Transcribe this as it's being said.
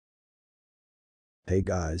Hey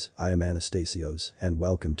guys, I am Anastasios and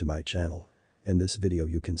welcome to my channel. In this video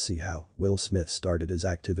you can see how Will Smith started his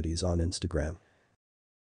activities on Instagram.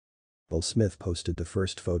 Will Smith posted the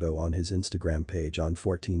first photo on his Instagram page on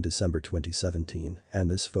 14 December 2017 and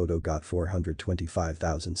this photo got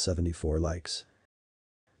 425,074 likes.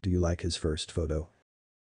 Do you like his first photo?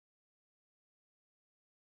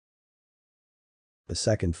 The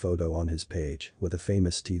second photo on his page with a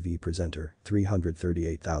famous TV presenter,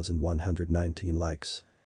 338,119 likes.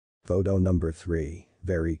 Photo number 3,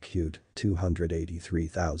 very cute,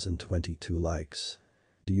 283,022 likes.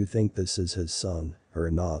 Do you think this is his son, or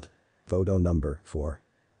not? Photo number 4.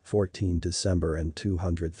 14 December and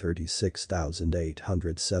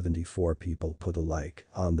 236,874 people put a like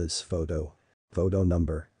on this photo. Photo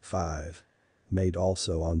number 5. Made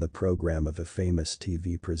also on the program of a famous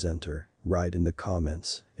TV presenter, write in the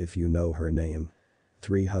comments if you know her name.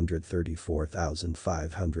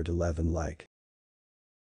 334,511 like.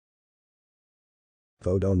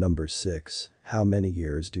 Photo number 6, how many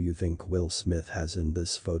years do you think Will Smith has in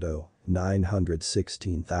this photo?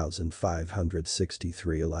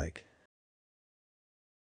 916,563 like.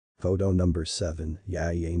 Photo number 7,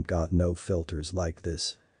 yeah he ain't got no filters like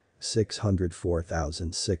this.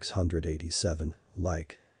 604,687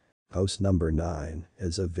 like. Post number 9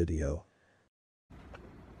 is a video.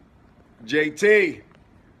 JT,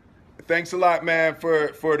 thanks a lot, man,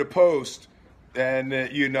 for the post and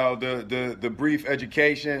the brief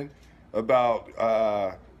education about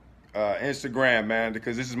Instagram, man,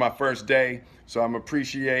 because this is my first day, so I'm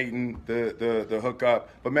appreciating the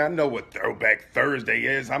hookup. But man, I know what Throwback Thursday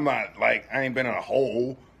is. I'm not like I ain't been in a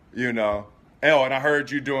hole, you know. Oh, and I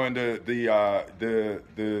heard you doing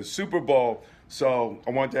the Super Bowl. So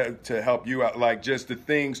I want that to help you out, like just the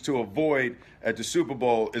things to avoid at the Super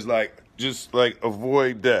Bowl is like, just like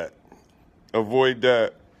avoid that. Avoid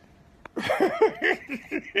that.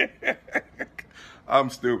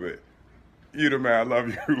 I'm stupid. You the man, I love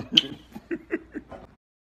you.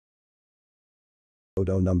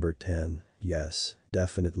 Photo number 10, yes,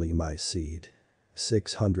 definitely my seed.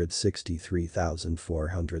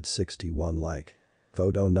 663,461 like.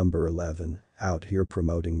 Photo number 11, out here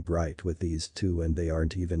promoting Bright with these two and they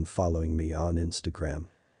aren't even following me on Instagram.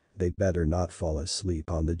 They better not fall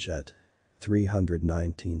asleep on the jet.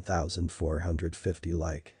 319,450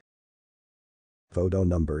 like. Photo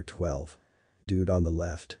number 12. Dude on the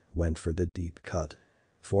left went for the deep cut.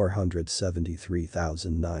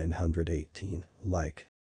 473,918 like.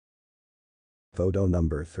 Photo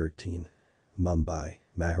number 13. Mumbai,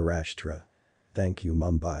 Maharashtra. Thank you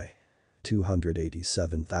Mumbai.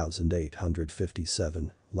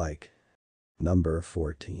 287,857 like. Number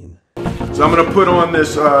 14. So I'm gonna put on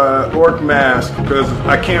this orc mask because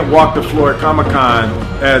I can't walk the floor at Comic-Con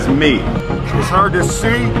as me. It's hard to see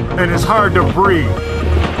and it's hard to breathe.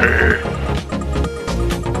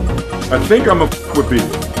 I think I'm a with people.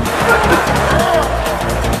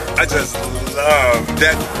 I just love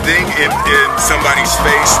that thing in somebody's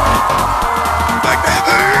face. Like that.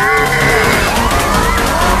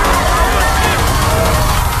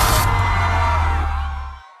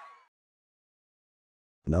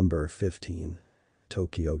 Number 15.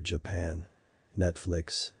 Tokyo, Japan.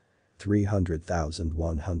 Netflix.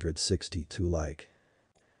 300,162 like.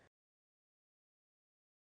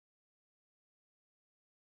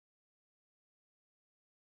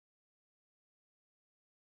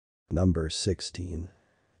 Number 16.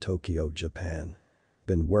 Tokyo, Japan.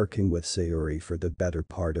 Been working with Sayuri for the better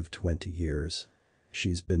part of 20 years.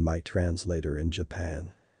 She's been my translator in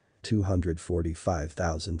Japan.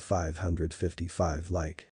 245,555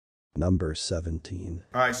 like. Number 17.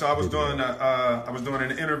 All right, so I was doing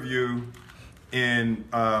an interview in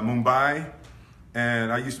Mumbai,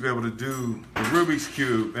 and I used to be able to do the Rubik's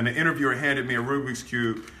Cube, and the interviewer handed me a Rubik's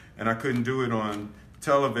Cube, and I couldn't do it on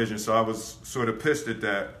television, so I was sort of pissed at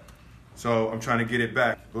that. So I'm trying to get it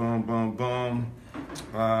back. Boom, boom, boom.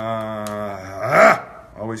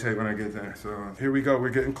 Always hate when I get there. So here we go. We're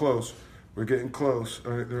getting close. We're getting close.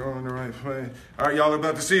 All right, they're all in the right place. All right, y'all are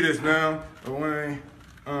about to see this now. Away,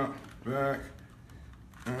 up, back,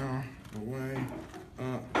 down, away,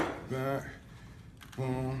 up, back,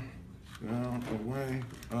 boom, down, away,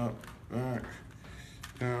 up, back,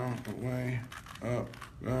 down, away, up,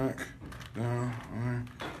 back, down, away,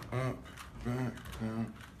 up, back,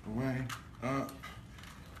 down, away, up,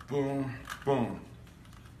 boom, boom.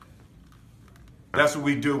 That's what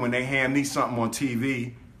we do when they hand me something on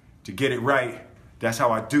TV. To get it right, that's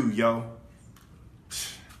how I do, yo.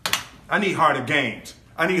 I need harder games.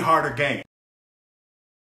 I need harder games.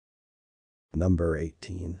 Number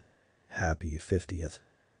 18. Happy 50th.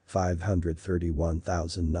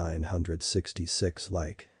 531,966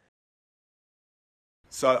 like.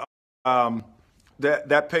 So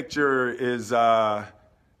that picture is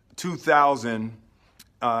 2000.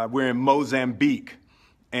 We're in Mozambique,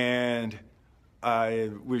 and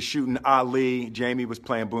we're shooting Ali. Jamie was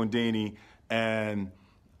playing Bundini, and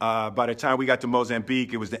by the time we got to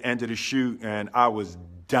Mozambique, it was the end of the shoot, and I was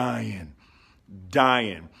dying.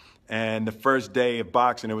 And the first day of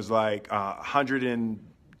boxing, it was like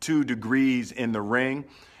 102 degrees in the ring,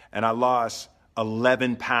 and I lost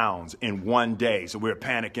 11 pounds in one day. So we were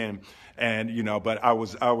panicking, and but I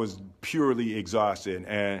was purely exhausted.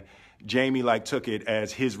 And Jamie took it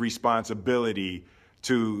as his responsibility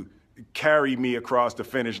to carry me across the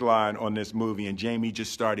finish line on this movie. And Jamie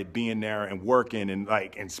just started being there and working and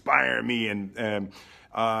inspiring me. And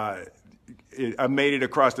I made it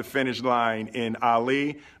across the finish line in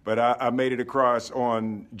Ali, but I made it across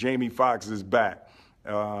on Jamie Foxx's back.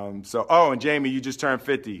 And Jamie, you just turned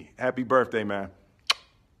 50. Happy birthday, man.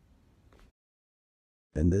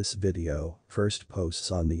 In this video, first posts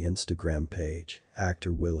on the Instagram page,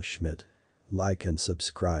 actor Will Smith. Like and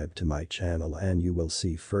subscribe to my channel and you will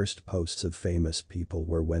see first posts of famous people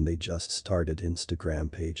where when they just started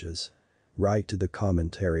Instagram pages. Write to the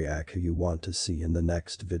commentary who you want to see in the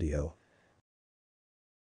next video.